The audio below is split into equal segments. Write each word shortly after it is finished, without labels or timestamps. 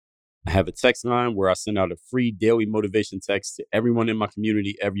I have a text line where I send out a free daily motivation text to everyone in my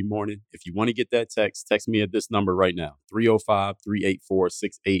community every morning. If you want to get that text me at this number right now,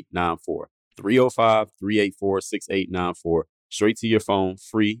 305-384-6894. 305-384-6894. Straight to your phone,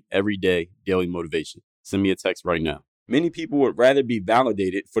 free, every day, daily motivation. Send me a text right now. Many people would rather be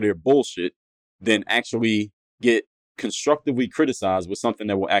validated for their bullshit than actually get constructively criticized with something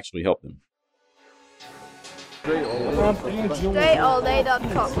that will actually help them.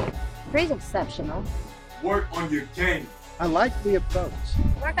 GreatAllDay.com. Dre's exceptional. Work on your game. I like the approach.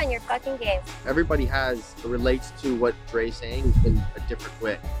 Work on your fucking game. Everybody relates to what Dre's saying in a different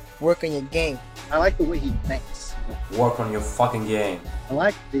way. Work on your game. I like the way he thinks. Work on your fucking game. I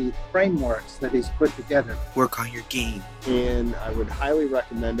like the frameworks that he's put together. Work on your game. And I would highly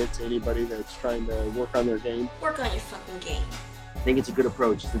recommend it to anybody that's trying to work on their game. Work on your fucking game. I think it's a good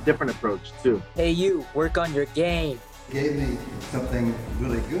approach. It's a different approach, too. Hey, you, work on your game. Gave me something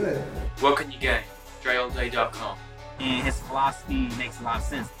really good. Work on your game. GreatAllDay.com. And his philosophy makes a lot of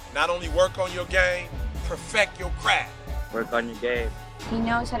sense. Not only work on your game, perfect your craft. Work on your game. He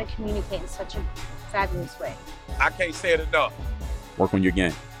knows how to communicate in such a fabulous way. I can't say it enough. Work on your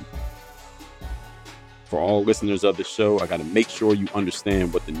game. For all listeners of the show, I got to make sure you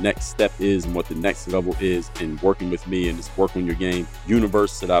understand what the next step is and what the next level is in working with me in this Work on Your Game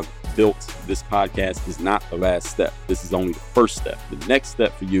universe that I've built. This podcast is not the last step. This is only the first step. The next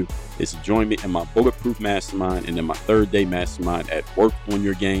step for you is to join me in my Bulletproof Mastermind and in my 3rd-day mastermind at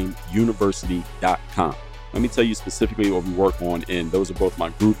WorkOnYourGameUniversity.com. Let me tell you specifically what we work on, and those are both my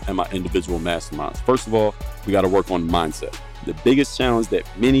group and my individual masterminds. First of all, we got to work on mindset. The biggest challenge that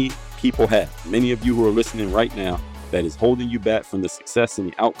many people have, many of you who are listening right now, that is holding you back from the success and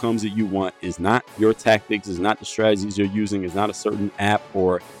the outcomes that you want is not your tactics, is not the strategies you're using, is not a certain app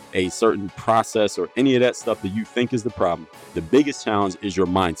or a certain process or any of that stuff that you think is the problem. The biggest challenge is your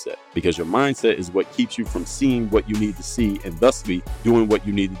mindset, because your mindset is what keeps you from seeing what you need to see and thusly doing what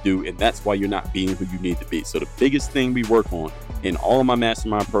you need to do. And that's why you're not being who you need to be. So the biggest thing we work on in all of my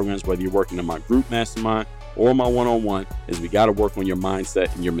mastermind programs, whether you're working in my group mastermind or my one-on-one, is we got to work on your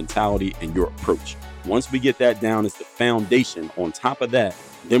mindset and your mentality and your approach. Once we get that down as the foundation, on top of that,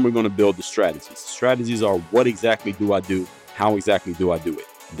 then we're going to build the strategies. Strategies are what exactly do I do? How exactly do I do it?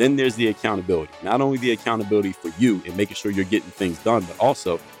 Then there's the accountability. Not only the accountability for you and making sure you're getting things done, but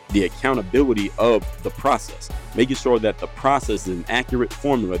also the accountability of the process, making sure that the process is an accurate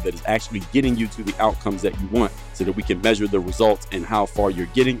formula that is actually getting you to the outcomes that you want so that we can measure the results and how far you're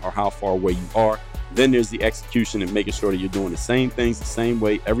getting or how far away you are. Then there's the execution and making sure that you're doing the same things the same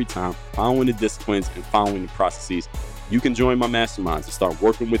way every time, following the disciplines and following the processes. You can join my masterminds and start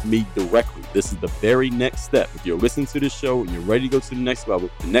working with me directly. This is the very next step. If you're listening to this show and you're ready to go to the next level,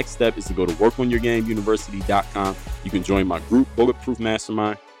 the next step is to go to WorkOnYourGameUniversity.com. You can join my group, Bulletproof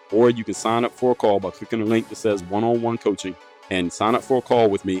Mastermind, or you can sign up for a call by clicking the link that says one-on-one coaching and sign up for a call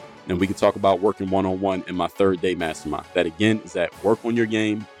with me, and we can talk about working one-on-one in my 3rd-day mastermind. That again is at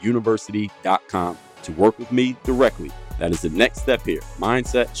WorkOnYourGameUniversity.com to work with me directly. That is the next step here.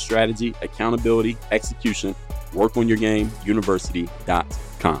 Mindset, strategy, accountability, execution.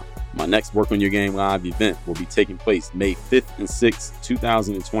 WorkOnYourGameUniversity.com. My next Work on Your Game live event will be taking place May 5th and 6th,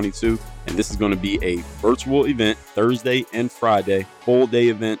 2022. And this is going to be a virtual event, Thursday and Friday, full day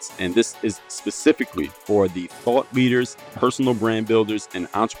events. And this is specifically for the thought leaders, personal brand builders, and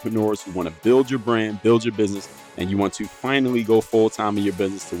entrepreneurs who want to build your brand, build your business, and you want to finally go full time in your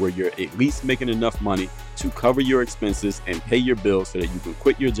business to where you're at least making enough money to cover your expenses and pay your bills so that you can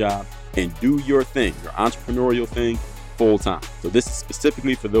quit your job and do your thing, your entrepreneurial thing, full time. So this is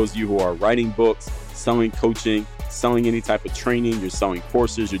specifically for those of you who are writing books, selling coaching, selling any type of training, you're selling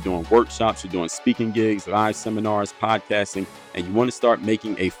courses, you're doing workshops, you're doing speaking gigs, live seminars, podcasting, and you want to start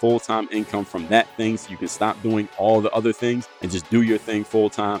making a full-time income from that thing so you can stop doing all the other things and just do your thing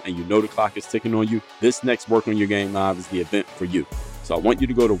full-time, and you know the clock is ticking on you. This next Work on Your Game Live is the event for you. So I want you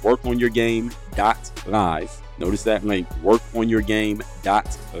to go to workonyourgame.live. Notice that link,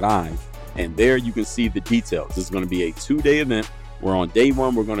 workonyourgame.live. And there you can see the details. This is going to be a 2-day event where on day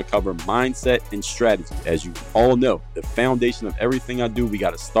 1, we're going to cover mindset and strategy. As you all know, the foundation of everything I do, we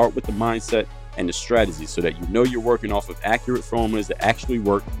got to start with the mindset and the strategy so that you know you're working off of accurate formulas that actually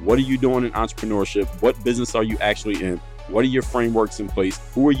work. What are you doing in entrepreneurship? What business are you actually in? What are your frameworks in place?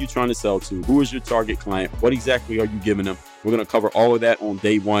 Who are you trying to sell to? Who is your target client? What exactly are you giving them? We're going to cover all of that on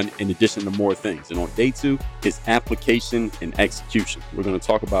day one, in addition to more things. And on day two is application and execution. We're going to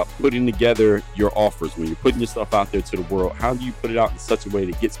talk about putting together your offers. When you're putting yourself out there to the world, how do you put it out in such a way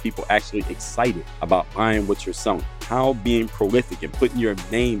that gets people actually excited about buying what you're selling? How being prolific and putting your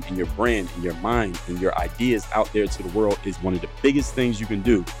name and your brand and your mind and your ideas out there to the world is one of the biggest things you can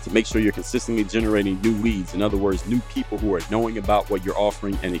do to make sure you're consistently generating new leads. In other words, new people who are knowing about what you're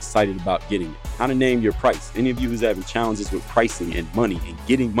offering and excited about getting it. How to name your price. Any of you who's having challenges with pricing and money and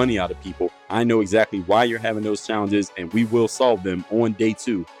getting money out of people, I know exactly why you're having those challenges, and we will solve them on day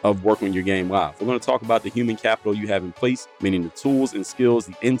two of Work on Your Game Live. We're going to talk about the human capital you have in place, meaning the tools and skills,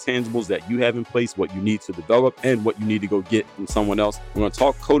 the intangibles that you have in place, what you need to develop, and what you need to go get from someone else. We're going to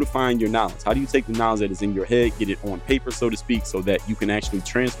talk codifying your knowledge. How do you take the knowledge that is in your head, get it on paper, so to speak, so that you can actually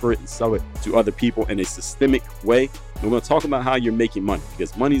transfer it and sell it to other people in a systemic way? We're going to talk about how you're making money,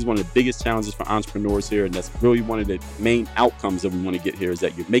 because money is one of the biggest challenges for entrepreneurs here. And that's really one of the main outcomes that we want to get here, is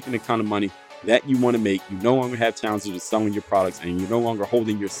that you're making the kind of money that you want to make. You no longer have challenges with selling your products, and you're no longer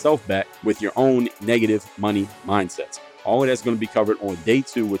holding yourself back with your own negative money mindsets. All of that's going to be covered on day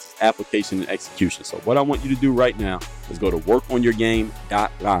two, which is application and execution. So what I want you to do right now is go to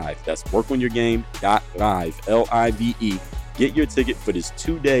workonyourgame.live. That's workonyourgame.live, L-I-V-E. Get your ticket for this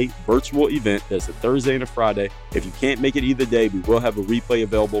 2-day virtual event. That's a Thursday and a Friday. If you can't make it either day, we will have a replay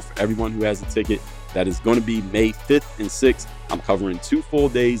available for everyone who has a ticket. That is going to be May 5th and 6th. I'm covering 2 full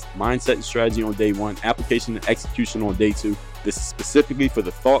days, mindset and strategy on day 1, application and execution on day 2. This is specifically for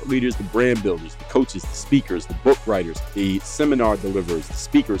the thought leaders, the brand builders, the coaches, the speakers, the book writers, the seminar deliverers, the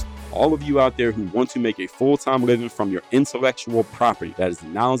speakers, all of you out there who want to make a full-time living from your intellectual property. That is the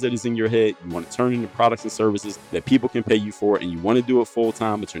knowledge that is in your head. You want to turn into products and services that people can pay you for, and you want to do it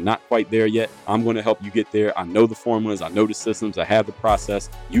full-time, but you're not quite there yet. I'm going to help you get there. I know the formulas. I know the systems. I have the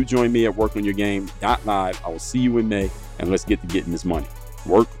process. You join me at workonyourgame.live. I will see you in May, and let's get to getting this money.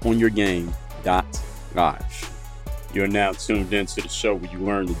 Workonyourgame.live. You're now tuned into the show where you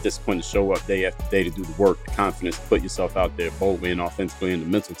learn the discipline to show up day after day to do the work, the confidence to put yourself out there boldly and authentically, and the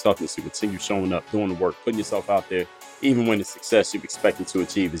mental toughness to continue showing up, doing the work, putting yourself out there, even when the success you've expected to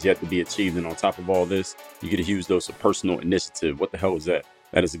achieve is yet to be achieved. And on top of all this, you get a huge dose of personal initiative. What the hell is that?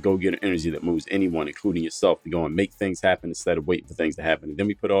 That is a go-getter energy that moves anyone, including yourself, to go and make things happen instead of waiting for things to happen. And then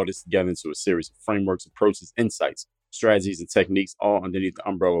we put all this together into a series of frameworks, approaches, insights, strategies, and techniques, all underneath the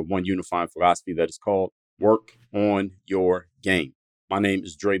umbrella of one unifying philosophy that is called Work on Your Game. My name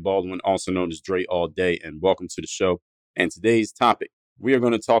is Dre Baldwin, also known as Dre All Day, and welcome to the show. And today's topic, we are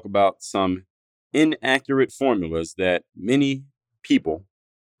going to talk about some inaccurate formulas that many people,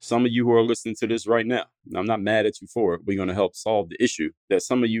 some of you who are listening to this right now, and I'm not mad at you for it, we're going to help solve the issue that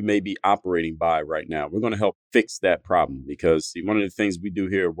some of you may be operating by right now. We're going to help fix that problem, because see, one of the things we do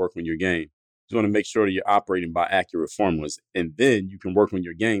here at Work on Your Game is want to make sure that you're operating by accurate formulas, and then you can work on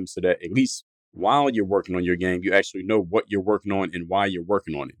your game so that at least while you're working on your game, you actually know what you're working on and why you're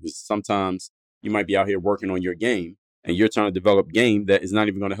working on it. Because sometimes you might be out here working on your game and you're trying to develop game that is not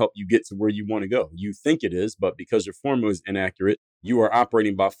even going to help you get to where you want to go. You think it is, but because your formula is inaccurate, you are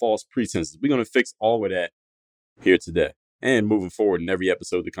operating by false pretenses. We're going to fix all of that here today and moving forward in every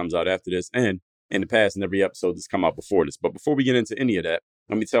episode that comes out after this, and in the past in every episode that's come out before this. But before we get into any of that,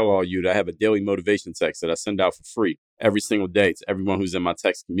 let me tell all you that I have a daily motivation text that I send out for free every single day to everyone who's in my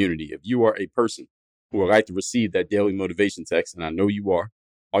text community. If you are a person who would like to receive that daily motivation text, and I know you are,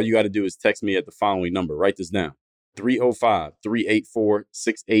 all you got to do is text me at the following number. Write this down: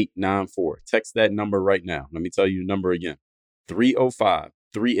 305-384-6894. Text that number right now. Let me tell you the number again: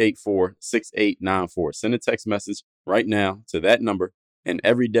 305-384-6894. Send a text message right now to that number. And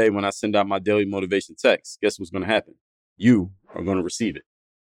every day when I send out my daily motivation text, guess what's going to happen? You are going to receive it.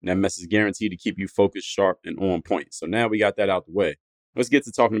 And that message is guaranteed to keep you focused, sharp, and on point. So now we got that out the way. Let's get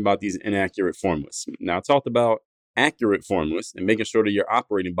to talking about these inaccurate formulas. Now, I talked about accurate formulas and making sure that you're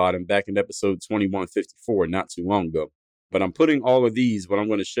operating by them back in episode 2154, not too long ago. But I'm putting all of these, what I'm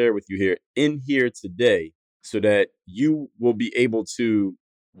going to share with you here, in here today so that you will be able to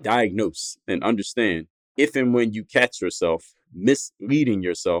diagnose and understand if and when you catch yourself misleading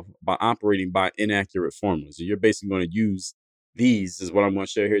yourself by operating by inaccurate formulas. So you're basically going to use these, is what I'm going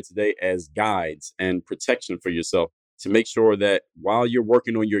to share here today, as guides and protection for yourself to make sure that while you're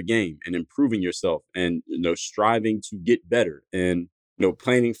working on your game and improving yourself and, striving to get better and,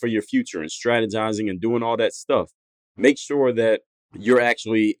 planning for your future and strategizing and doing all that stuff, make sure that you're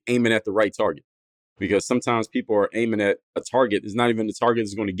actually aiming at the right target. Because sometimes people are aiming at a target. It's not even the target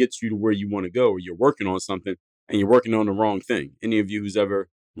that's going to get you to where you want to go, or you're working on something and you're working on the wrong thing. Any of you who's ever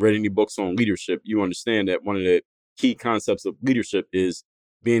read any books on leadership, you understand that one of the key concepts of leadership is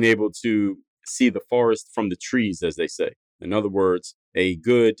being able to see the forest from the trees, as they say. In other words, a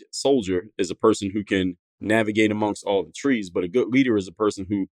good soldier is a person who can navigate amongst all the trees, but a good leader is a person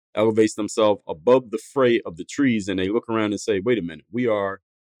who elevates themselves above the fray of the trees and they look around and say, wait a minute, we are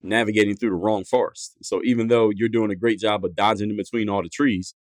navigating through the wrong forest. So even though you're doing a great job of dodging in between all the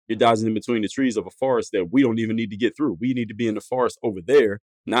trees, you're dodging in between the trees of a forest that we don't even need to get through. We need to be in the forest over there,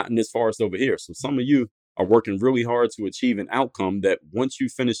 not in this forest over here. So some of you are working really hard to achieve an outcome that once you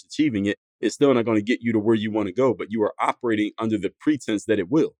finish achieving it, it's still not going to get you to where you want to go, but you are operating under the pretense that it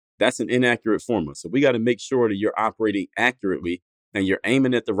will. That's an inaccurate formula. So we got to make sure that you're operating accurately and you're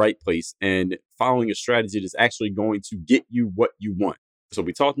aiming at the right place and following a strategy that's actually going to get you what you want. So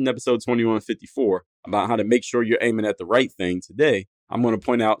we talked in episode 2154 about how to make sure you're aiming at the right thing. Today, I'm going to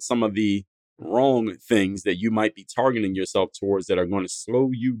point out some of the wrong things that you might be targeting yourself towards that are going to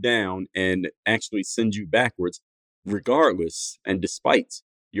slow you down and actually send you backwards, regardless and despite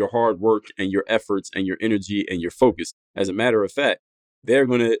your hard work and your efforts and your energy and your focus. As a matter of fact, they're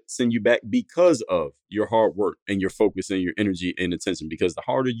going to send you back because of your hard work and your focus and your energy and attention. Because the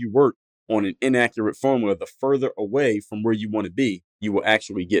harder you work on an inaccurate formula, the further away from where you want to be, you will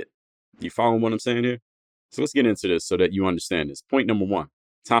actually get. You follow what I'm saying here? So let's get into this so that you understand this. Point number one.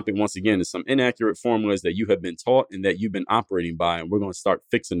 Topic, once again, is some inaccurate formulas that you have been taught and that you've been operating by. And we're going to start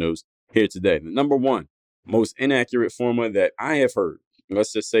fixing those here today. The number one most inaccurate formula that I have heard,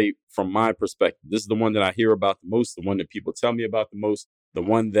 let's just say from my perspective, this is the one that I hear about the most, the one that people tell me about the most, the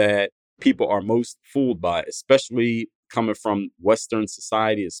one that people are most fooled by, especially coming from Western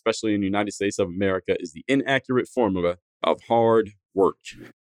society, especially in the United States of America, is the inaccurate formula of hard work.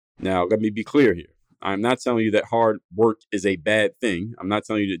 Now, let me be clear here. I'm not telling you that hard work is a bad thing. I'm not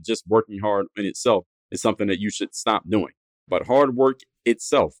telling you that just working hard in itself is something that you should stop doing. But hard work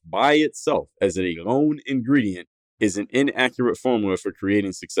itself, by itself, as a lone ingredient, is an inaccurate formula for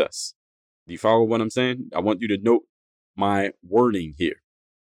creating success. Do you follow what I'm saying? I want you to note my wording here.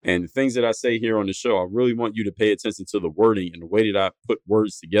 And the things that I say here on the show, I really want you to pay attention to the wording and the way that I put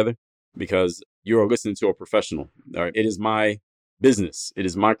words together, because you are listening to a professional. All right? It is my business. It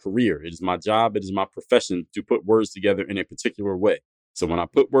is my career. It is my job. It is my profession to put words together in a particular way. So when I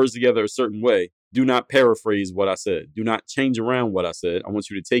put words together a certain way, do not paraphrase what I said. Do not change around what I said. I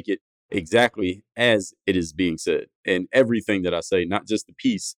want you to take it exactly as it is being said. And everything that I say, not just the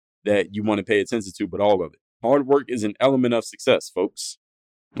piece that you want to pay attention to, but all of it. Hard work is an element of success, folks.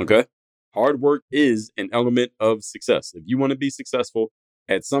 Okay? Hard work is an element of success. If you want to be successful,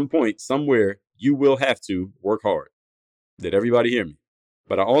 at some point, somewhere, you will have to work hard. Did everybody hear me?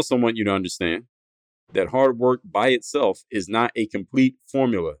 But I also want you to understand that hard work by itself is not a complete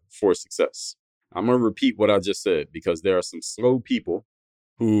formula for success. I'm going to repeat what I just said because there are some slow people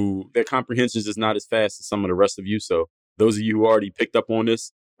who their comprehension is not as fast as some of the rest of you. So those of you who already picked up on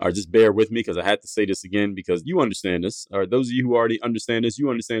this, just bear with me because I had to say this again because you understand this. Or those of you who already understand this, you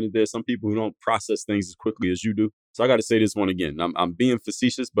understand that there's some people who don't process things as quickly as you do. So I got to say this one again. I'm being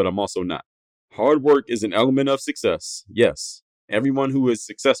facetious, but I'm also not. Hard work is an element of success. Yes, everyone who is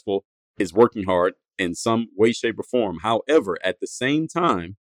successful is working hard in some way, shape, or form. However, at the same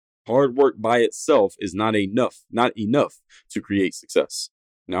time, hard work by itself is not enough to create success.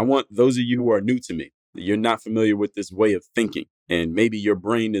 Now, I want those of you who are new to me, you're not familiar with this way of thinking, and maybe your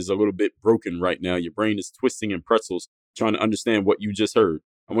brain is a little bit broken right now. Your brain is twisting in pretzels trying to understand what you just heard.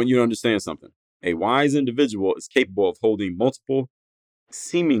 I want you to understand something. A wise individual is capable of holding multiple,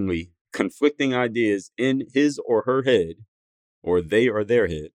 seemingly conflicting ideas in his or her head, or they or their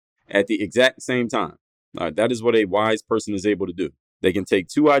head, at the exact same time. That is what a wise person is able to do. They can take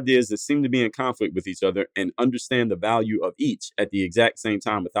two ideas that seem to be in conflict with each other and understand the value of each at the exact same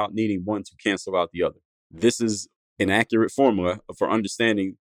time without needing one to cancel out the other. This is an accurate formula for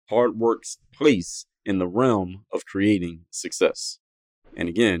understanding hard work's place in the realm of creating success. And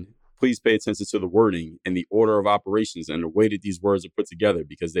again, please pay attention to the wording and the order of operations and the way that these words are put together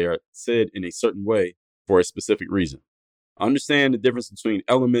because they are said in a certain way for a specific reason. Understand the difference between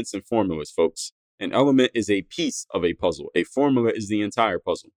elements and formulas, folks. An element is a piece of a puzzle. A formula is the entire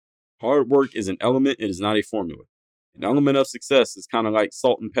puzzle. Hard work is an element. It is not a formula. An element of success is kind of like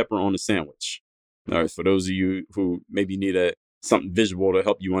salt and pepper on a sandwich. All right, for those of you who maybe need something visual to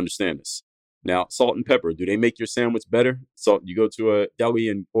help you understand this. Now, salt and pepper, do they make your sandwich better? So you go to a deli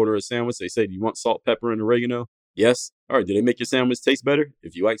and order a sandwich. They say, do you want salt, pepper, and oregano? Yes. All right, do they make your sandwich taste better?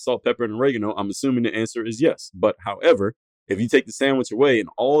 If you like salt, pepper, and oregano, I'm assuming the answer is yes. But however, if you take the sandwich away and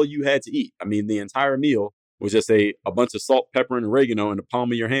all you had to eat, the entire meal was just a bunch of salt, pepper, and oregano in the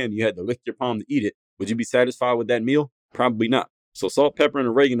palm of your hand, you had to lick your palm to eat it, would you be satisfied with that meal? Probably not. So salt, pepper, and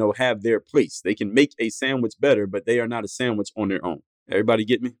oregano have their place. They can make a sandwich better, but they are not a sandwich on their own. Everybody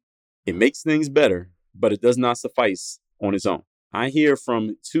get me? It makes things better, but it does not suffice on its own. I hear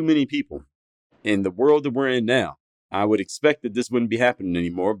from too many people in the world that we're in now. I would expect that this wouldn't be happening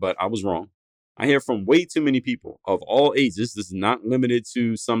anymore, but I was wrong. I hear from way too many people of all ages. This is not limited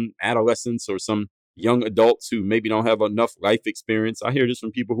to some adolescents or some young adults who maybe don't have enough life experience. I hear this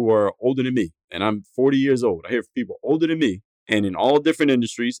from people who are older than me, and I'm 40 years old. I hear from people older than me and in all different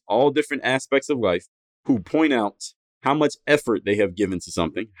industries, all different aspects of life, who point out how much effort they have given to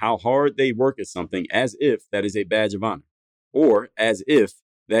something, how hard they work at something, as if that is a badge of honor, or as if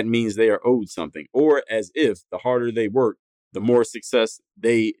that means they are owed something, or as if the harder they work, the more success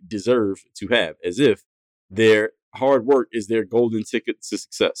they deserve to have, as if their hard work is their golden ticket to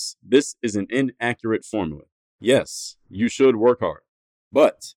success. This is an inaccurate formula. Yes, you should work hard,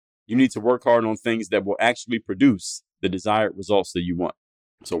 but you need to work hard on things that will actually produce the desired results that you want.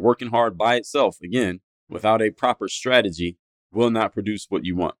 So working hard by itself, again, without a proper strategy, will not produce what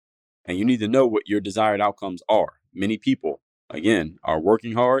you want. And you need to know what your desired outcomes are. Many people, again, are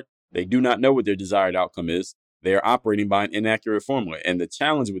working hard. They do not know what their desired outcome is. They are operating by an inaccurate formula. And the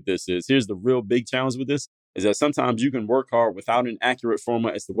challenge with this is, here's the real big challenge with this, is that sometimes you can work hard without an accurate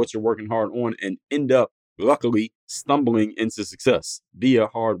formula as to what you're working hard on and end up, luckily, stumbling into success via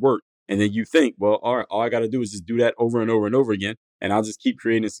hard work. And then you think, well, all right, all I got to do is just do that over and over and over again, and I'll just keep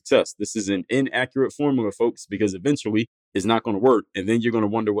creating success. This is an inaccurate formula, folks, because eventually it's not going to work. And then you're going to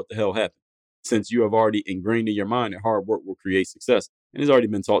wonder what the hell happened, since you have already ingrained in your mind that hard work will create success. And it's already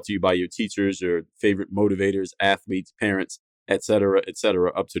been taught to you by your teachers, your favorite motivators, athletes, parents, et cetera,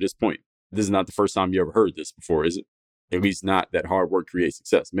 up to this point. This is not the first time you ever heard this before, is it? At least not that hard work creates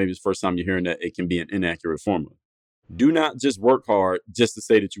success. Maybe it's the first time you're hearing that it can be an inaccurate formula. Do not just work hard just to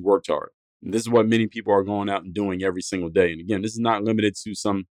say that you worked hard. And this is what many people are going out and doing every single day. And again, this is not limited to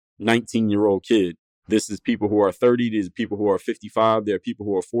some 19-year-old kid. This is people who are 30. These are people who are 55. There are people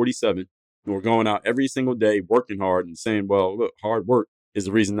who are 47 who are going out every single day working hard and saying, well, look, hard work is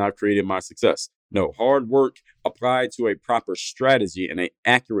the reason I've created my success. No, hard work applied to a proper strategy and an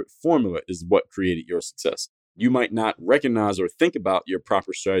accurate formula is what created your success. You might not recognize or think about your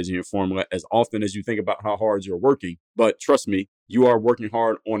proper strategy and formula as often as you think about how hard you're working. But trust me, you are working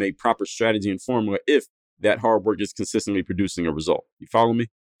hard on a proper strategy and formula if that hard work is consistently producing a result. You follow me?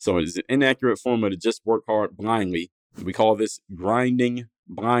 So it is an inaccurate formula to just work hard blindly. We call this grinding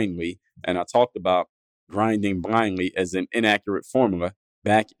blindly. And I talked about grinding blindly as an inaccurate formula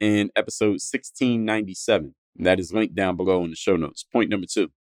back in episode 1697. That is linked down below in the show notes. Point number 2.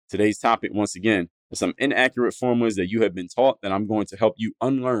 Today's topic, once again, is some inaccurate formulas that you have been taught that I'm going to help you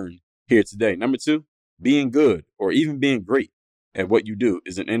unlearn here today. Number 2, being good or even being great at what you do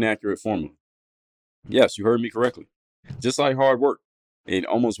is an inaccurate formula. Yes, you heard me correctly. Just like hard work, it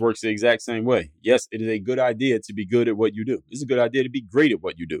almost works the exact same way. Yes, it is a good idea to be good at what you do. It's a good idea to be great at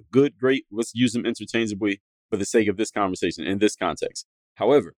what you do. Good, great, let's use them interchangeably for the sake of this conversation in this context.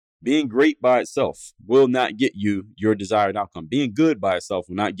 However, being great by itself will not get you your desired outcome. Being good by itself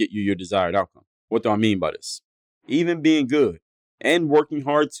will not get you your desired outcome. What do I mean by this? Even being good and working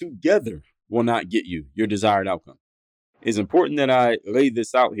hard together will not get you your desired outcome. It's important that I lay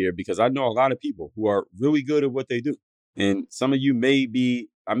this out here because I know a lot of people who are really good at what they do. And some of you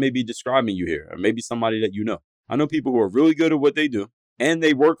I may be describing you here, or maybe somebody that you know. I know people who are really good at what they do and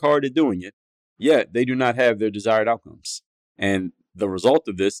they work hard at doing it, yet they do not have their desired outcomes. And the result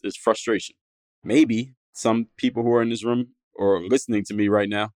of this is frustration. Maybe some people who are in this room or listening to me right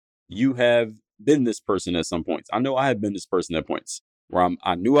now, you have been this person at some points. I know I have been this person at points where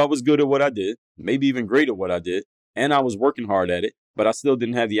I knew I was good at what I did, maybe even great at what I did, and I was working hard at it, but I still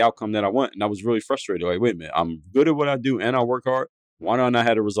didn't have the outcome that I want. And I was really frustrated. Like, wait a minute, I'm good at what I do and I work hard. Why don't I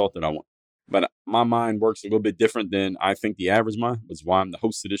have the result that I want? But my mind works a little bit different than I think the average mind, which is why I'm the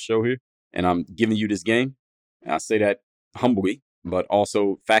host of this show here. And I'm giving you this game. And I say that humbly, but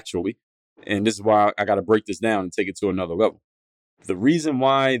also factually. And this is why I got to break this down and take it to another level. The reason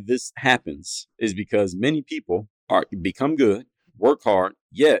why this happens is because many people become good, work hard,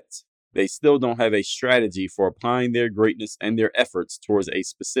 yet they still don't have a strategy for applying their greatness and their efforts towards a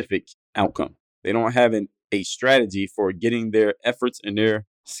specific outcome. They don't have a strategy for getting their efforts and their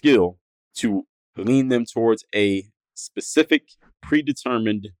skill to lean them towards a specific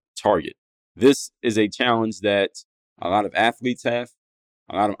predetermined target. This is a challenge that a lot of athletes have.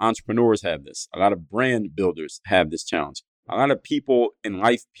 A lot of entrepreneurs have this. A lot of brand builders have this challenge. A lot of people in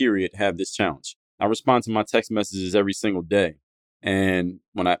life, period, have this challenge. I respond to my text messages every single day. And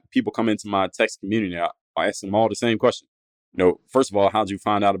when people come into my text community, I ask them all the same question. First of all, how'd you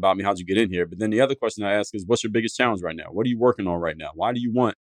find out about me? How'd you get in here? But then the other question I ask is, what's your biggest challenge right now? What are you working on right now? Why do you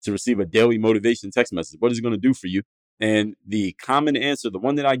want to receive a daily motivation text message? What is it going to do for you? And the common answer, the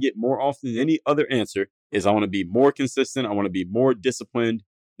one that I get more often than any other answer, is I want to be more consistent. I want to be more disciplined.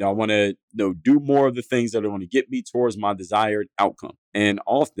 I want to do more of the things that are going to get me towards my desired outcome. And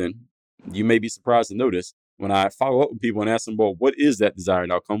often, you may be surprised to notice, when I follow up with people and ask them, well, what is that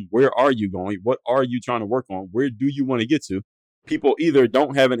desired outcome? Where are you going? What are you trying to work on? Where do you want to get to? People either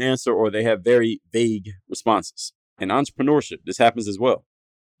don't have an answer or they have very vague responses. In entrepreneurship, this happens as well.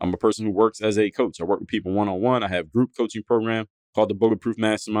 I'm a person who works as a coach. I work with people one-on-one. I have a group coaching program called the Bulletproof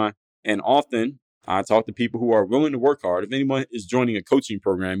Mastermind. And often I talk to people who are willing to work hard. If anyone is joining a coaching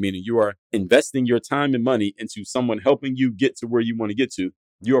program, meaning you are investing your time and money into someone helping you get to where you want to get to,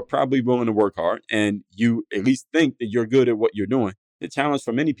 you are probably willing to work hard and you at least think that you're good at what you're doing. The challenge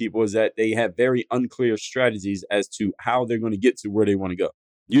for many people is that they have very unclear strategies as to how they're going to get to where they want to go.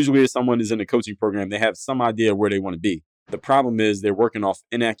 Usually if someone is in a coaching program, they have some idea where they want to be. The problem is they're working off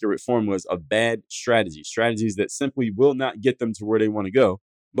inaccurate formulas of bad strategies that simply will not get them to where they want to go.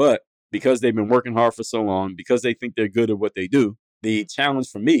 But because they've been working hard for so long, because they think they're good at what they do, the challenge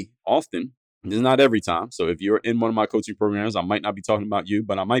for me often, this is not every time. So if you're in one of my coaching programs, I might not be talking about you,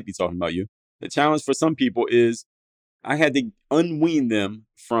 but I might be talking about you. The challenge for some people is I had to unwean them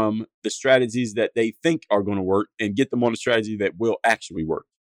from the strategies that they think are going to work and get them on a strategy that will actually work.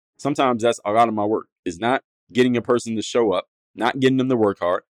 Sometimes that's a lot of my work, is not getting a person to show up, not getting them to work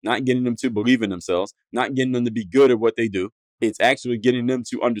hard, not getting them to believe in themselves, not getting them to be good at what they do. It's actually getting them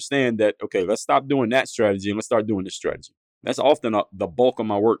to understand that, okay, let's stop doing that strategy and let's start doing this strategy. That's often the bulk of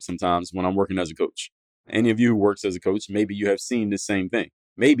my work sometimes when I'm working as a coach. Any of you who works as a coach, maybe you have seen the same thing.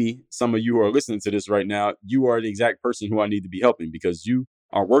 Maybe some of you who are listening to this right now, you are the exact person who I need to be helping because you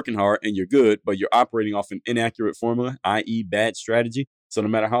are working hard and you're good, but you're operating off an inaccurate formula, i.e. bad strategy. So no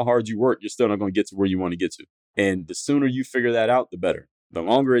matter how hard you work, you're still not going to get to where you want to get to. And the sooner you figure that out, the better. The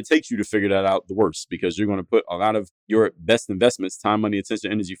longer it takes you to figure that out, the worse, because you're going to put a lot of your best investments, time, money,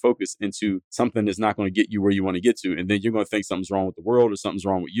 attention, energy, focus into something that's not going to get you where you want to get to. And then you're going to think something's wrong with the world or something's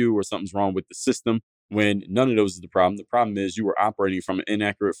wrong with you or something's wrong with the system when none of those is the problem. The problem is you were operating from an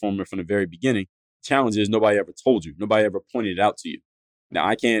inaccurate formula from the very beginning. The challenge is nobody ever told you. Nobody ever pointed it out to you. Now,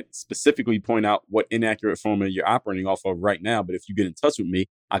 I can't specifically point out what inaccurate formula you're operating off of right now, but if you get in touch with me,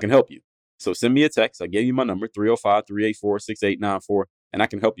 I can help you. So send me a text. I gave you my number, 305-384-6894, and I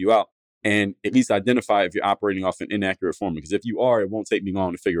can help you out and at least identify if you're operating off an inaccurate formula. Because if you are, it won't take me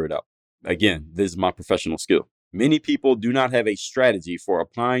long to figure it out. Again, this is my professional skill. Many people do not have a strategy for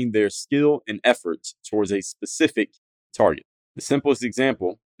applying their skill and efforts towards a specific target. The simplest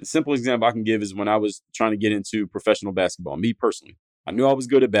example I can give is when I was trying to get into professional basketball. Me personally, I knew I was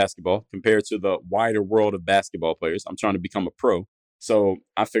good at basketball compared to the wider world of basketball players. I'm trying to become a pro. So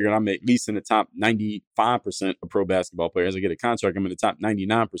I figured I'm at least in the top 95% of pro basketball players. I get a contract, I'm in the top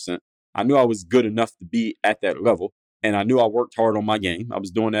 99%. I knew I was good enough to be at that level. And I knew I worked hard on my game. I was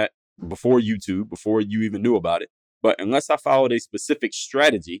doing that before YouTube, before you even knew about it. But unless I followed a specific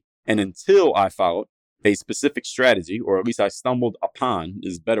strategy, and until I followed a specific strategy, or at least I stumbled upon,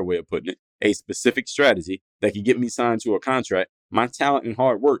 is a better way of putting it, a specific strategy that could get me signed to a contract, my talent and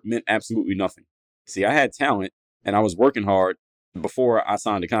hard work meant absolutely nothing. See, I had talent and I was working hard before I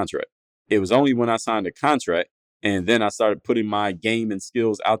signed a contract. It was only when I signed a contract and then I started putting my game and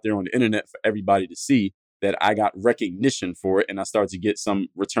skills out there on the internet for everybody to see that I got recognition for it and I started to get some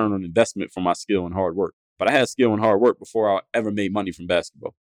return on investment for my skill and hard work. But I had skill and hard work before I ever made money from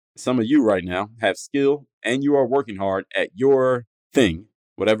basketball. Some of you right now have skill and you are working hard at your thing,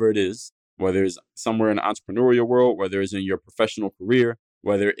 whatever it is, whether it's somewhere in the entrepreneurial world, whether it's in your professional career,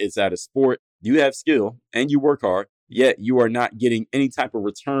 whether it's at a sport. You have skill and you work hard, yet you are not getting any type of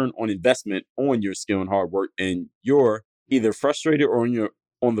return on investment on your skill and hard work. And you're either frustrated or you're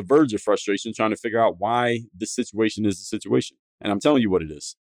on the verge of frustration trying to figure out why this situation is the situation. And I'm telling you what it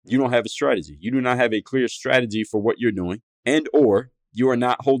is. You don't have a strategy. You do not have a clear strategy for what you're doing, and or you are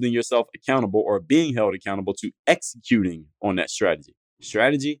not holding yourself accountable or being held accountable to executing on that strategy.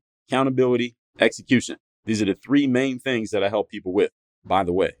 Strategy, accountability, execution. These are the three main things that I help people with, by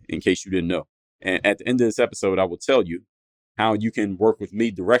the way, in case you didn't know. And at the end of this episode, I will tell you how you can work with me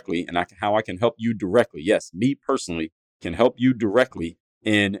directly and how I can help you directly. Yes, me personally can help you directly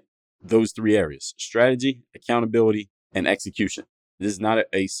in those three areas: strategy, accountability, and execution. This is not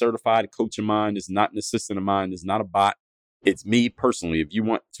a certified coach of mine. It's not an assistant of mine. It's not a bot. It's me personally. If you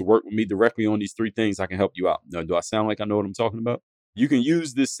want to work with me directly on these three things, I can help you out. Now, do I sound like I know what I'm talking about? You can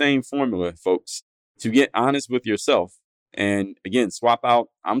use this same formula, folks, to get honest with yourself. And again, swap out.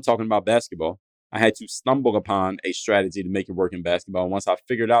 I'm talking about basketball. I had to stumble upon a strategy to make it work in basketball. Once I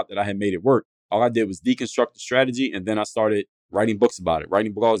figured out that I had made it work, all I did was deconstruct the strategy. And then I started writing books about it,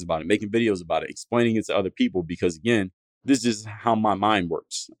 writing blogs about it, making videos about it, explaining it to other people. Because again, this is how my mind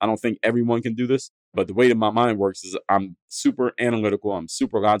works. I don't think everyone can do this, But the way that my mind works is I'm super analytical. I'm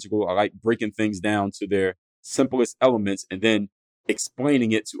super logical. I like breaking things down to their simplest elements and then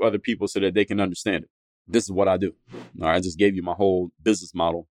explaining it to other people so that they can understand it. This is what I do. All right, I just gave you my whole business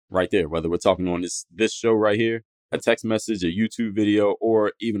model right there, whether we're talking on this show right here, a text message, a YouTube video,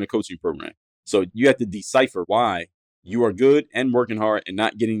 or even a coaching program. So you have to decipher why you are good and working hard and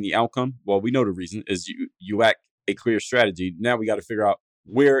not getting the outcome. Well, we know the reason is you lack a clear strategy. Now we got to figure out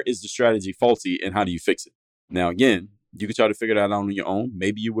where is the strategy faulty and how do you fix it? Now, again, you can try to figure that out on your own.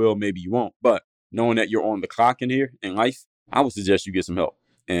 Maybe you will, maybe you won't. But knowing that you're on the clock in here in life, I would suggest you get some help.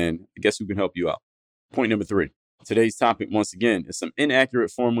 And guess who can help you out? Point number 3. Today's topic, once again, is some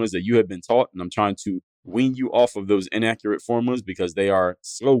inaccurate formulas that you have been taught. And I'm trying to wean you off of those inaccurate formulas because they are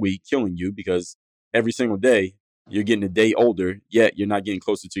slowly killing you, because every single day you're getting a day older, yet you're not getting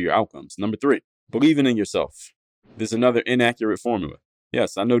closer to your outcomes. Number 3, believing in yourself. There's another inaccurate formula.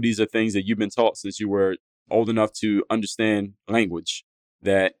 Yes, I know these are things that you've been taught since you were old enough to understand language,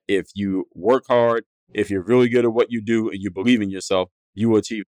 that if you work hard, if you're really good at what you do and you believe in yourself, you will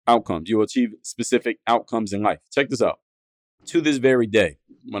achieve outcomes. You will achieve specific outcomes in life. Check this out. To this very day,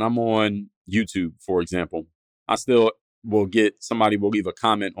 when I'm on YouTube, for example, I still will get somebody will leave a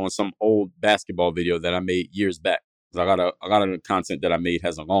comment on some old basketball video that I made years back. A lot of the content that I made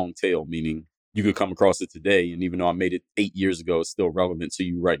has a long tail, meaning you could come across it today. And even though I made it 8 years ago, it's still relevant to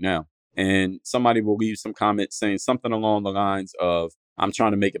you right now. And somebody will leave some comment saying something along the lines of, I'm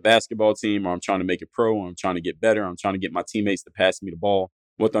trying to make a basketball team, or I'm trying to make it pro, or I'm trying to get better. I'm trying to get my teammates to pass me the ball.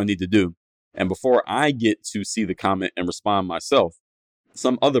 What do I need to do? And before I get to see the comment and respond myself,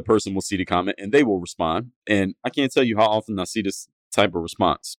 some other person will see the comment and they will respond. And I can't tell you how often I see this type of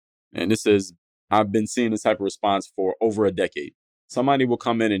response. And this is, I've been seeing this type of response for over a decade. Somebody will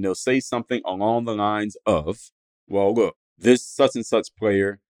come in and they'll say something along the lines of, well, look, this such and such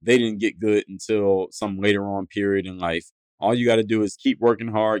player, they didn't get good until some later on period in life. All you got to do is keep working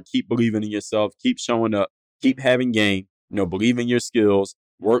hard, keep believing in yourself, keep showing up, keep having game, believe in your skills,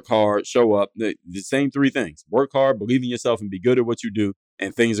 work hard, show up. The same 3 things: work hard, believe in yourself, and be good at what you do,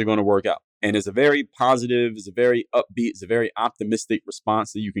 and things are going to work out. And it's a very positive, it's a very upbeat, it's a very optimistic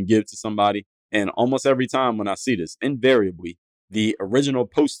response that you can give to somebody. And almost every time when I see this, invariably, the original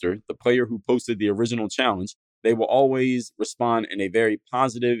poster, the player who posted the original challenge, they will always respond in a very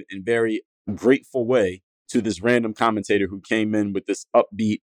positive and very grateful way to this random commentator who came in with this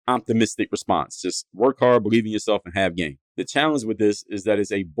upbeat, optimistic response. Just work hard, believe in yourself, and have game. The challenge with this is that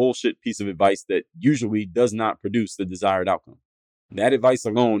it's a bullshit piece of advice that usually does not produce the desired outcome. That advice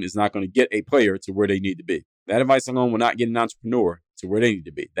alone is not going to get a player to where they need to be. That advice alone will not get an entrepreneur to where they need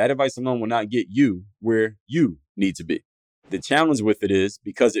to be. That advice alone will not get you where you need to be. The challenge with it is,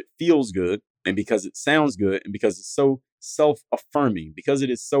 because it feels good and because it sounds good and because it's so self-affirming, because it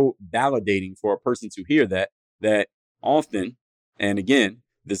is so validating for a person to hear that often, and again,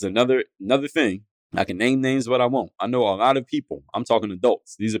 there's another thing, I can name names what I want. I know a lot of people, I'm talking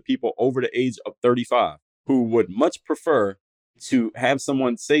adults, these are people over the age of 35 who would much prefer to have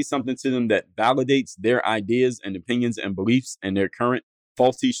someone say something to them that validates their ideas and opinions and beliefs and their current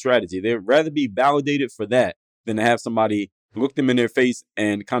faulty strategy. They'd rather be validated for that than to have somebody look them in their face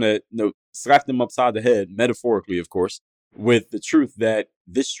and kind of slap them upside the head, metaphorically, of course, with the truth that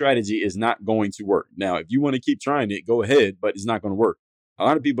this strategy is not going to work. Now, if you want to keep trying it, go ahead, but it's not going to work. A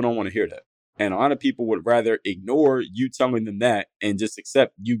lot of people don't want to hear that. And a lot of people would rather ignore you telling them that and just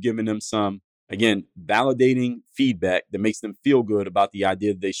accept you giving them some, again, validating feedback that makes them feel good about the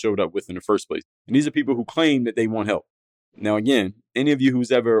idea that they showed up with in the first place. And these are people who claim that they want help. Now, again, any of you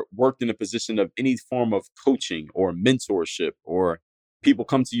who's ever worked in a position of any form of coaching or mentorship, or people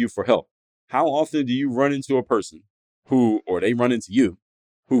come to you for help, how often do you run into a person or they run into you,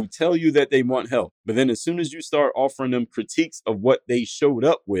 who tell you that they want help, but then as soon as you start offering them critiques of what they showed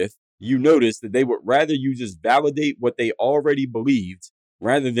up with, you notice that they would rather you just validate what they already believed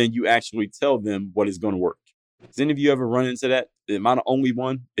rather than you actually tell them what is going to work? Has any of you ever run into that? Am I the only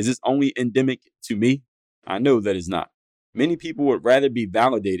one? Is this only endemic to me? I know that it's not. Many people would rather be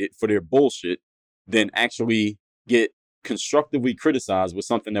validated for their bullshit than actually get constructively criticized with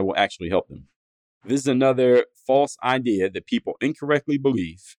something that will actually help them. This is another false idea that people incorrectly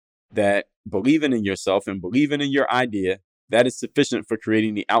believe, that believing in yourself and believing in your idea, that is sufficient for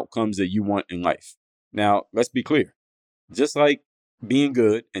creating the outcomes that you want in life. Now, let's be clear. Just like being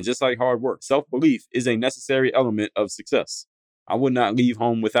good and just like hard work, self-belief is a necessary element of success. I would not leave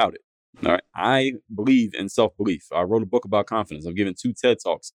home without it. All right. I believe in self-belief. I wrote a book about confidence. I've given 2 TED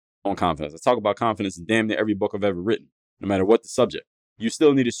Talks on confidence. I talk about confidence in damn near every book I've ever written, no matter what the subject. You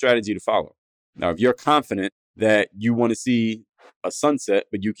still need a strategy to follow. Now, if you're confident that you want to see a sunset,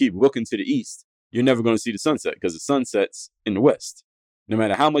 but you keep looking to the east, you're never going to see the sunset because the sunset's in the west. No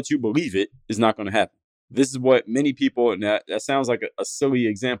matter how much you believe it, it's not going to happen. This is what many people, and that sounds like a silly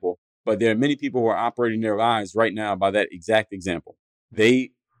example, but there are many people who are operating their lives right now by that exact example.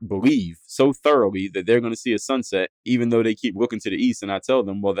 They believe so thoroughly that they're going to see a sunset, even though they keep looking to the east. And I tell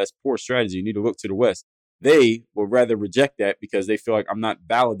them, well, that's poor strategy. You need to look to the west. They will rather reject that because they feel like I'm not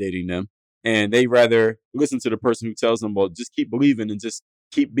validating them. And they rather listen to the person who tells them, well, just keep believing and just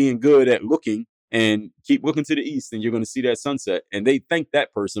keep being good at looking and keep looking to the east and you're going to see that sunset. And they thank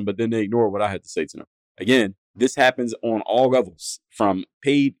that person, but then they ignore what I had to say to them. Again, this happens on all levels, from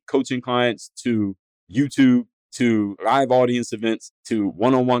paid coaching clients to YouTube to live audience events to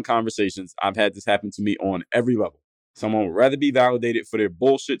one-on-one conversations. I've had this happen to me on every level. Someone would rather be validated for their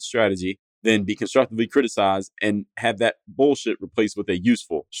bullshit strategy than be constructively criticized and have that bullshit replaced with a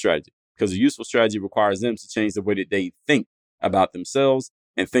useful strategy. Because a useful strategy requires them to change the way that they think about themselves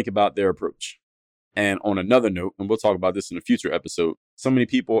and think about their approach. And on another note, and we'll talk about this in a future episode, so many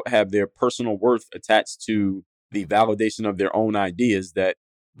people have their personal worth attached to the validation of their own ideas that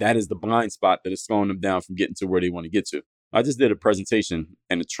is the blind spot that is slowing them down from getting to where they want to get to. I just did a presentation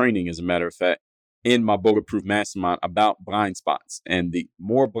and a training, as a matter of fact, in my Bulletproof Mastermind about blind spots. And the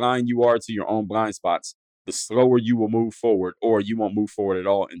more blind you are to your own blind spots, the slower you will move forward, or you won't move forward at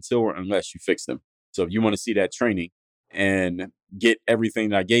all until or unless you fix them. So if you want to see that training and get everything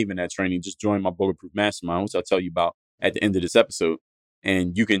that I gave in that training, just join my Bulletproof Mastermind, which I'll tell you about at the end of this episode.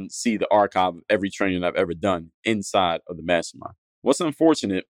 And you can see the archive of every training I've ever done inside of the mastermind. What's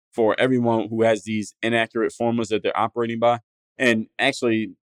unfortunate for everyone who has these inaccurate formulas that they're operating by, and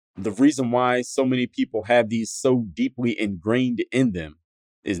actually the reason why so many people have these so deeply ingrained in them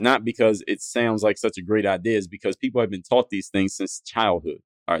is not because it sounds like such a great idea, is because people have been taught these things since childhood.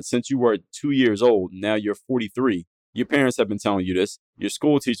 All right, since you were 2 years old, now you're 43. Your parents have been telling you this. Your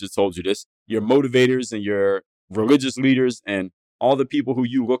school teachers told you this. Your motivators and your religious leaders and all the people who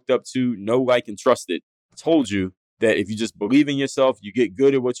you looked up to, know, like, and trusted told you that if you just believe in yourself, you get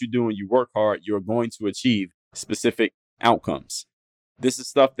good at what you do and you work hard, you're going to achieve specific outcomes. This is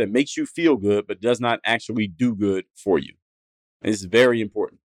stuff that makes you feel good, but does not actually do good for you. And this is very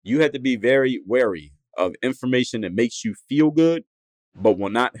important. You have to be very wary of information that makes you feel good, but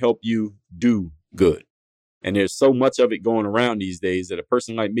will not help you do good. And there's so much of it going around these days that a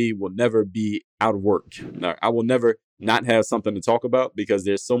person like me will never be out of work. Now, I will never not have something to talk about because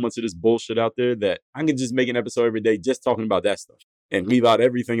there's so much of this bullshit out there that I can just make an episode every day just talking about that stuff and leave out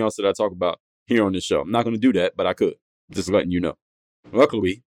everything else that I talk about here on this show. I'm not going to do that, but I could. Just letting you know.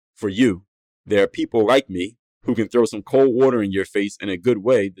 Luckily for you, there are people like me who can throw some cold water in your face in a good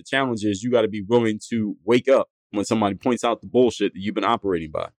way. The challenge is you got to be willing to wake up when somebody points out the bullshit that you've been operating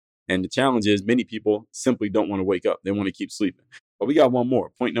by. And the challenge is many people simply don't want to wake up. They want to keep sleeping. But we got one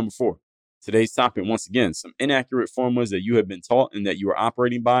more. Point number 4. Today's topic, once again, some inaccurate formulas that you have been taught and that you are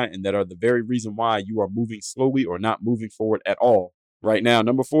operating by and that are the very reason why you are moving slowly or not moving forward at all right now.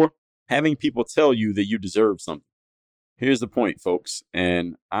 Number 4, having people tell you that you deserve something. Here's the point, folks.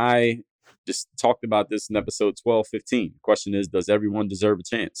 And I just talked about this in episode 1215. The question is, does everyone deserve a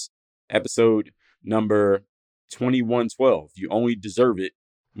chance? Episode number 2112. You only deserve it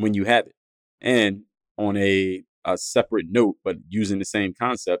when you have it. And on a separate note, but using the same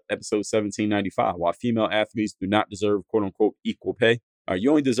concept, episode 1795, why female athletes do not deserve quote unquote equal pay. You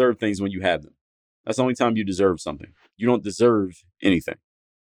only deserve things when you have them. That's the only time you deserve something. You don't deserve anything.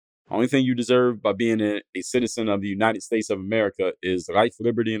 The only thing you deserve by being a citizen of the United States of America is life,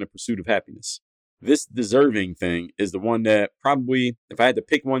 liberty, and the pursuit of happiness. This deserving thing is the one that probably, if I had to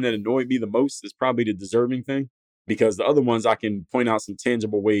pick one that annoyed me the most, is probably the deserving thing. Because the other ones, I can point out some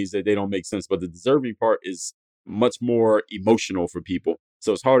tangible ways that they don't make sense. But the deserving part is much more emotional for people.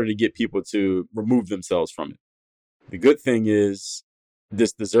 So it's harder to get people to remove themselves from it. The good thing is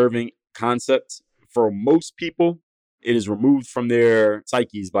this deserving concept, for most people, it is removed from their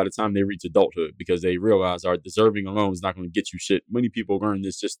psyches by the time they reach adulthood because they realize our deserving alone is not going to get you shit. Many people learn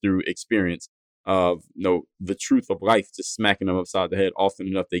this just through experience of the truth of life, just smacking them upside the head often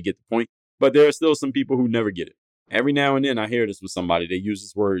enough they get the point. But there are still some people who never get it. Every now and then I hear this with somebody. They use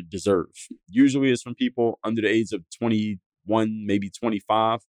this word deserve. Usually it's from people under the age of 21, maybe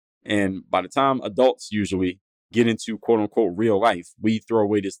 25. And by the time adults usually get into quote unquote real life, we throw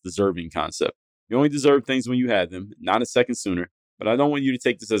away this deserving concept. You only deserve things when you have them, not a second sooner. But I don't want you to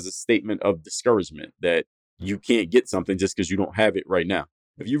take this as a statement of discouragement that you can't get something just because you don't have it right now.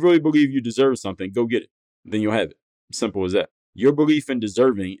 If you really believe you deserve something, go get it. Then you'll have it. Simple as that. Your belief in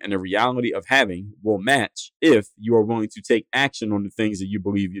deserving and the reality of having will match if you are willing to take action on the things that you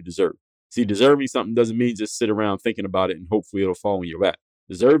believe you deserve. See, deserving something doesn't mean just sit around thinking about it and hopefully it'll fall in your lap.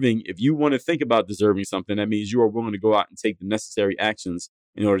 Deserving, if you want to think about deserving something, that means you are willing to go out and take the necessary actions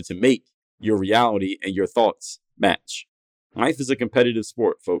in order to make your reality and your thoughts match. Life is a competitive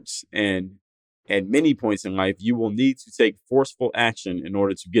sport, folks. And at many points in life, you will need to take forceful action in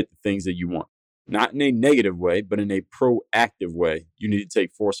order to get the things that you want. Not in a negative way, but in a proactive way, you need to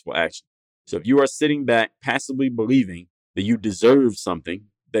take forceful action. So if you are sitting back passively believing that you deserve something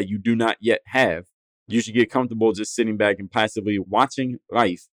that you do not yet have, you should get comfortable just sitting back and passively watching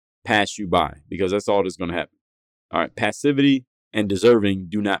life pass you by, because that's all that's going to happen. All right, passivity and deserving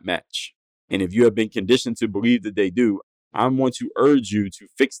do not match. And if you have been conditioned to believe that they do, I want to urge you to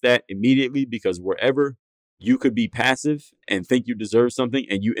fix that immediately, because wherever you could be passive and think you deserve something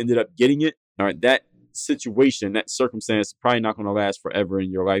and you ended up getting it, all right, that situation, that circumstance is probably not going to last forever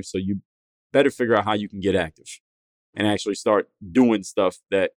in your life. So you better figure out how you can get active and actually start doing stuff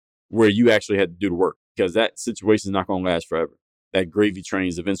that where you actually had to do the work, because that situation is not going to last forever. That gravy train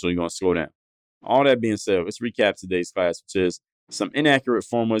is eventually going to slow down. All that being said, let's recap today's class, which is some inaccurate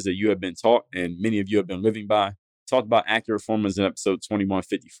formulas that you have been taught and many of you have been living by. Talked about accurate formulas in episode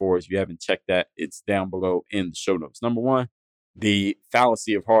 2154. If you haven't checked that, it's down below in the show notes. Number one, the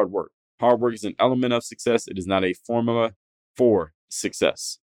fallacy of hard work. Hard work is an element of success. It is not a formula for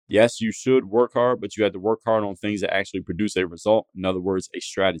success. Yes, you should work hard, but you have to work hard on things that actually produce a result. In other words, a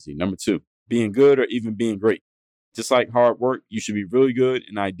strategy. Number two, being good or even being great. Just like hard work, you should be really good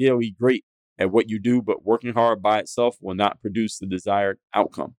and ideally great at what you do, but working hard by itself will not produce the desired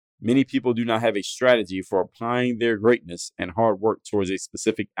outcome. Many people do not have a strategy for applying their greatness and hard work towards a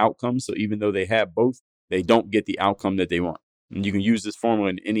specific outcome. So even though they have both, they don't get the outcome that they want. And you can use this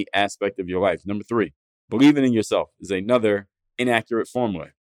formula in any aspect of your life. Number three, believing in yourself is another inaccurate formula.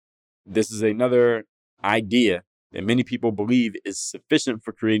 This is another idea that many people believe is sufficient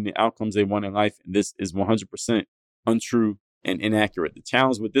for creating the outcomes they want in life. And this is 100% untrue and inaccurate. The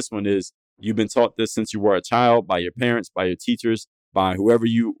challenge with this one is you've been taught this since you were a child by your parents, by your teachers, by whoever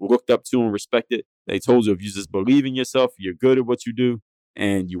you looked up to and respected. They told you if you just believe in yourself, you're good at what you do,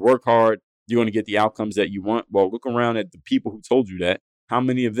 and you work hard, you're going to get the outcomes that you want. Well, look around at the people who told you that. How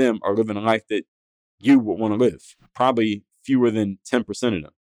many of them are living a life that you would want to live? Probably fewer than 10% of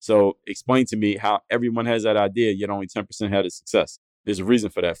them. So explain to me how everyone has that idea, yet only 10% had a success. There's a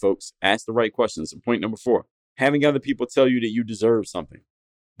reason for that, folks. Ask the right questions. And point number four, having other people tell you that you deserve something.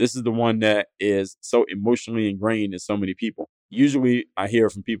 This is the one that is so emotionally ingrained in so many people. Usually I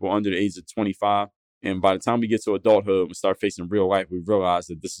hear from people under the age of 25. And by the time we get to adulthood and start facing real life, we realize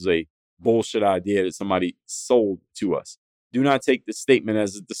that this is a bullshit idea that somebody sold to us. Do not take this statement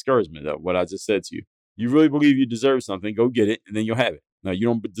as a discouragement of what I just said to you. You really believe you deserve something, go get it, and then you'll have it. Now, you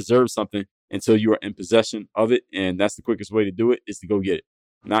don't deserve something until you are in possession of it. And that's the quickest way to do it, is to go get it.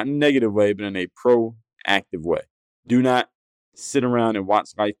 Not in a negative way, but in a proactive way. Do not sit around and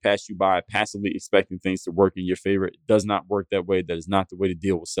watch life pass you by, passively expecting things to work in your favor. It does not work that way. That is not the way the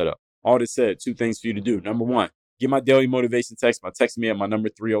deal was set up. All this said, two things for you to do. Number one, get my daily motivation text by texting me at my number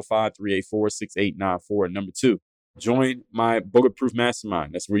 305-384-6894. And number two, join my Bulletproof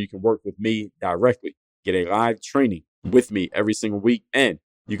Mastermind. That's where you can work with me directly. Get a live training with me every single week. And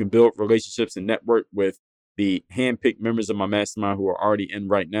you can build relationships and network with the handpicked members of my mastermind who are already in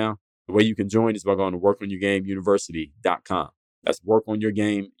right now. The way you can join is by going to workonyourgameuniversity.com. That's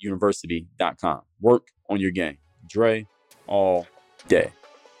workonyourgameuniversity.com. Work on your game. Dre all day.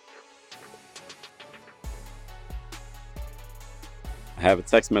 I have a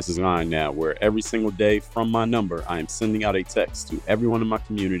text message line now where every single day from my number, I am sending out a text to everyone in my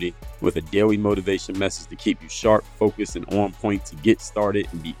community with a daily motivation message to keep you sharp, focused, and on point to get started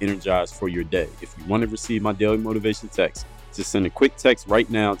and be energized for your day. If you want to receive my daily motivation text, just send a quick text right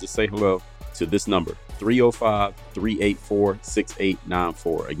now to say hello to this number,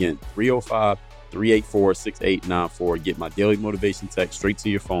 305-384-6894. Again, 305-384-6894. Get my daily motivation text straight to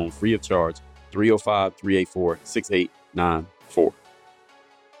your phone, free of charge, 305-384-6894.